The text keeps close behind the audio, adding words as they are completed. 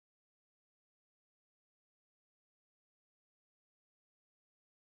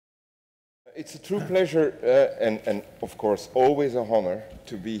It's a true pleasure and of course always a honor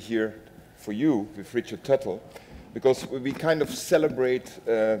to be here for you with Richard Tuttle, because we kind of celebrate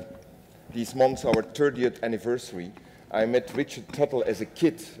these months our 30th anniversary. I met Richard Tuttle as a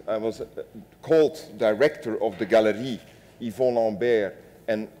kid. I was called director of the Galerie Yvon Lambert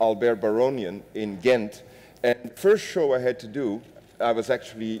and Albert Baronian in Ghent. And the first show I had to do, I was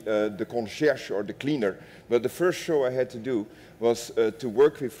actually the concierge or the cleaner, but the first show I had to do was to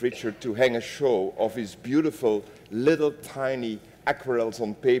work with Richard to hang a show of his beautiful little tiny aquarelles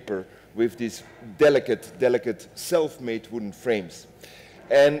on paper with these delicate self-made wooden frames.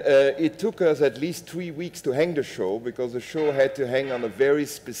 And it took us at least 3 weeks to hang the show, because the show had to hang on a very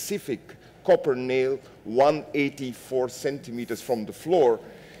specific copper nail 184 centimeters from the floor.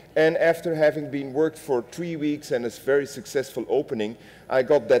 And after having been worked for 3 weeks and a very successful opening, I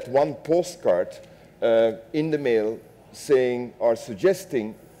got that one postcard in the mail saying or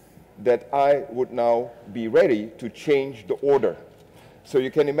suggesting that I would now be ready to change the order. So you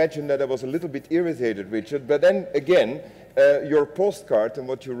can imagine that I was a little bit irritated, Richard, but then again, your postcard and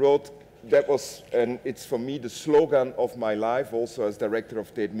what you wrote, that was, and it's for me the slogan of my life also as director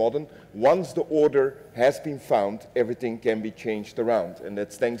of Tate Modern: once the order has been found, everything can be changed around. And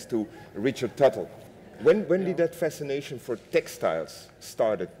that's thanks to Richard Tuttle. When did that fascination for textiles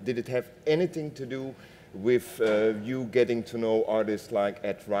started? Did it have anything to do with you getting to know artists like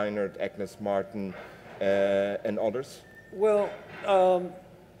Ed Reinhardt, Agnes Martin, and others? Well,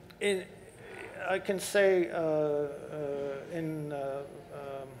 I can say in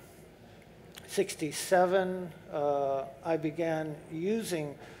 '67, I began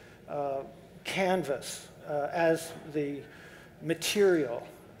using canvas as the material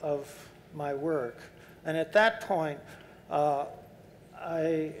of my work. And at that point, I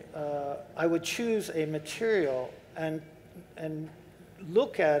would choose a material and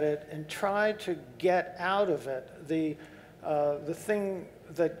look at it and try to get out of it the thing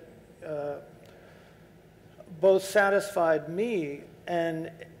that both satisfied me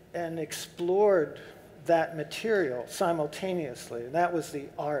and explored that material simultaneously. And that was the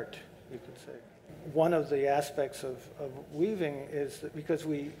art, you could say. One of the aspects of weaving is that because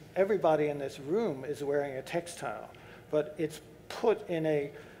everybody in this room is wearing a textile, but it's put in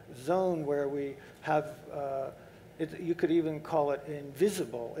a zone where we have, you could even call it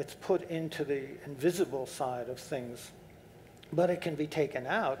invisible. It's put into the invisible side of things. But it can be taken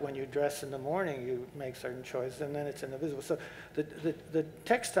out. When you dress in the morning, you make certain choices, and then it's invisible. So the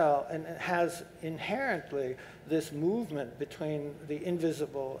textile has inherently this movement between the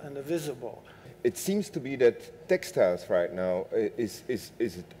invisible and the visible. It seems to be that textiles right now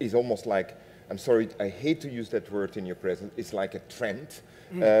is almost like, I'm sorry, I hate to use that word in your presence, it's like a trend.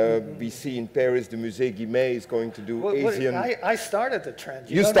 We see in Paris, the Musée Guimet is going to do Asian... I started the trend.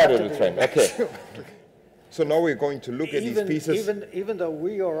 You started the trend, okay. So now we're going to look at these pieces. Even though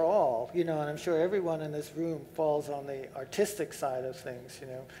we are all, you know, and I'm sure everyone in this room falls on the artistic side of things, you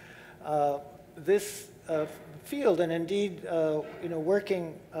know, this field, and indeed, you know,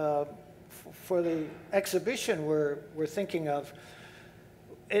 working for the exhibition we're thinking of,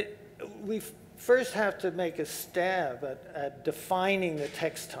 we first have to make a stab at defining the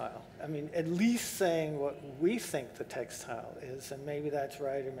textile. I mean, at least saying what we think the textile is, and maybe that's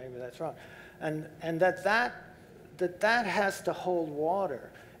right or maybe that's wrong. And that has to hold water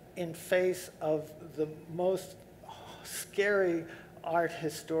in face of the most scary art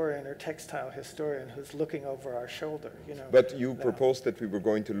historian or textile historian who's looking over our shoulder, you know. But you proposed that we were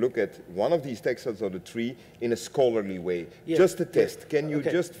going to look at one of these textiles or the three in a scholarly way. Yeah. Just a test. Can you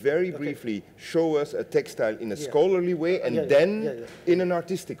just very briefly show us a textile in a scholarly way and then in an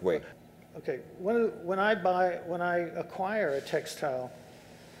artistic way? Okay. When I acquire a textile,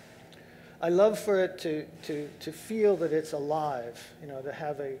 I love for it to feel that it's alive, you know, to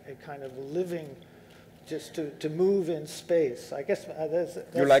have a kind of living, just to move in space. I guess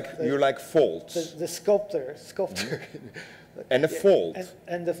you like folds. The sculptor. Mm-hmm. And a fold.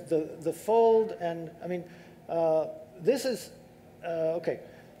 And the fold, and I mean, this is okay.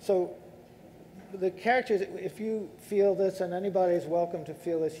 So the characters, if you feel this, and anybody is welcome to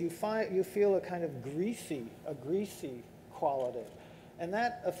feel this, you feel a kind of greasy quality. And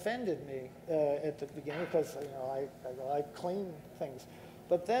that offended me at the beginning, because you know I clean things.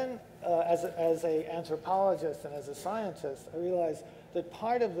 But then, as an anthropologist and as a scientist, I realized that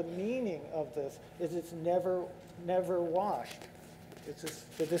part of the meaning of this is it's never washed. It's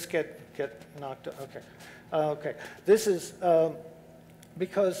just, did this get knocked out? Okay, okay. This is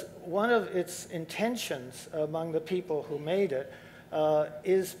because one of its intentions among the people who made it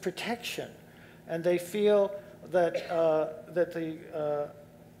is protection, and they feel that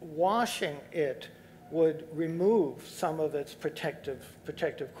washing it would remove some of its protective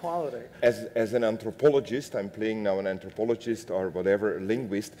quality. As an anthropologist, I'm playing now an anthropologist or whatever, a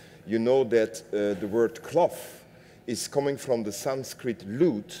linguist, you know that the word cloth is coming from the Sanskrit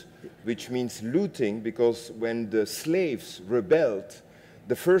loot, which means looting, because when the slaves rebelled,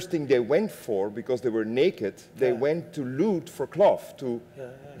 the first thing they went for, because they were naked, they went to loot for cloth, to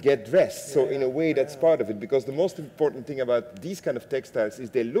get dressed. So in a way, that's part of it, because the most important thing about these kind of textiles is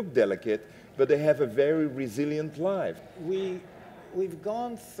they look delicate, but they have a very resilient life. We've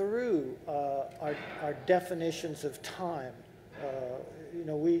gone through our definitions of time. You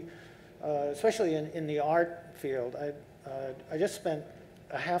know, especially in the art field, I just spent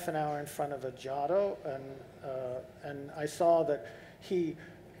a half an hour in front of a Giotto, and I saw that he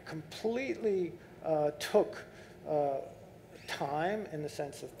completely took time in the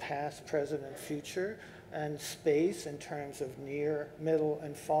sense of past, present, and future, and space in terms of near, middle,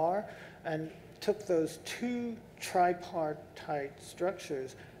 and far, and took those two tripartite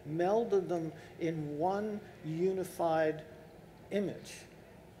structures, melded them in one unified image.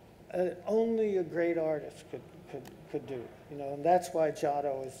 Only a great artist could do, you know, and that's why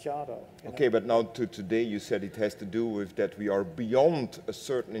Giotto is Giotto. Okay, but now to today you said it has to do with that we are beyond a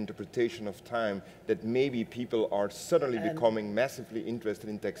certain interpretation of time, that maybe people are suddenly becoming massively interested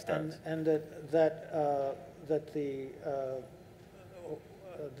in textiles. And that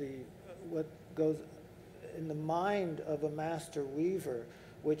what goes in the mind of a master weaver,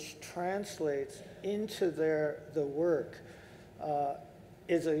 which translates into the work,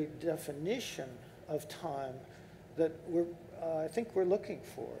 is a definition of time that I think we're looking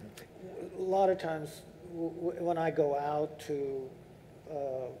for. A lot of times when I go out to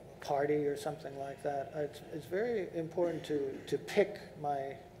a party or something like that, it's very important to pick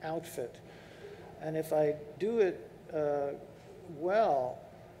my outfit. And if I do it well,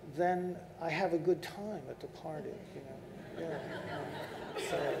 then I have a good time at the party, you know. Yeah.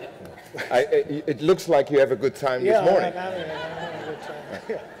 So. It looks like you have a good time this morning. I'm having a good time.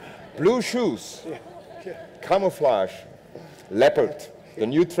 Yeah. Blue shoes, Yeah. camouflage, leopard, the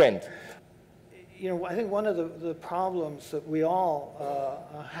new trend. You know, I think one of the problems that we all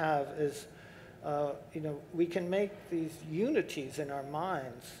have is, you know, we can make these unities in our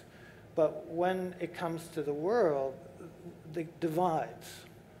minds, but when it comes to the world, the divides.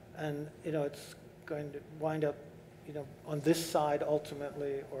 And, you know, it's going to wind up, you know, on this side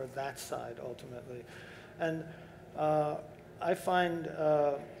ultimately or that side ultimately. And I find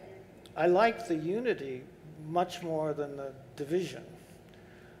I like the unity much more than the division.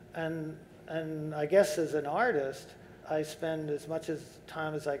 And I guess as an artist, I spend as much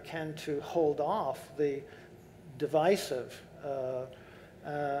time as I can to hold off the divisive.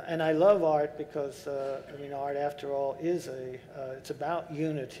 And I love art because, I mean, art, after all, is it's about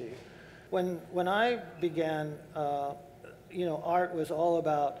unity. When I began, you know, art was all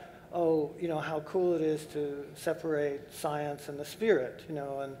about, oh, you know, how cool it is to separate science and the spirit, you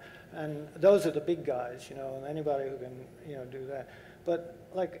know, and those are the big guys, you know, and anybody who can, you know, do that. But,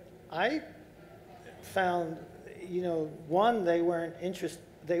 like, I found, you know, one, they weren't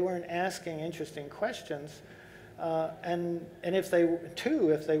asking interesting questions. And if they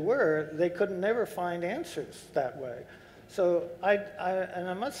were, they could never find answers that way. So and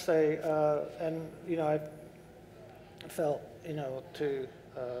I must say, and you know, I felt, you know,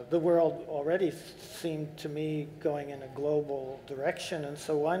 the world already seemed to me going in a global direction, and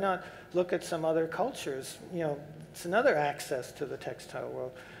so why not look at some other cultures? You know, it's another access to the textile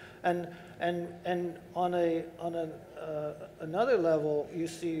world, and on another level, you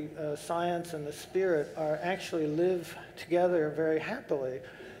see science and the spirit actually live together very happily.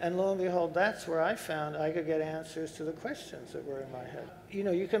 And lo and behold, that's where I found I could get answers to the questions that were in my head. You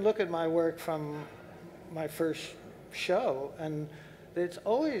know, you can look at my work from my first show, and it's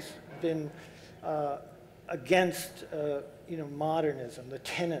always been against, you know, modernism, the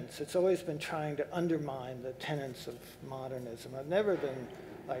tenets. It's always been trying to undermine the tenets of modernism. I've never been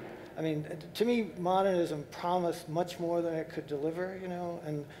like, I mean, to me, modernism promised much more than it could deliver, you know,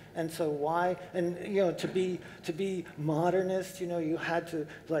 and so why? And, you know, to be modernist, you know, you had to,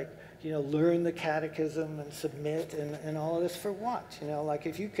 like, you know, learn the catechism and submit and all of this for what? You know, like,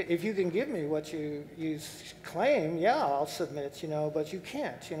 if you can give me what you claim, yeah, I'll submit, you know, but you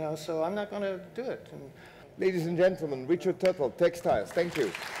can't, you know, so I'm not going to do it. And, ladies and gentlemen, Richard Tuttle, Textiles, thank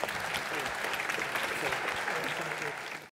you.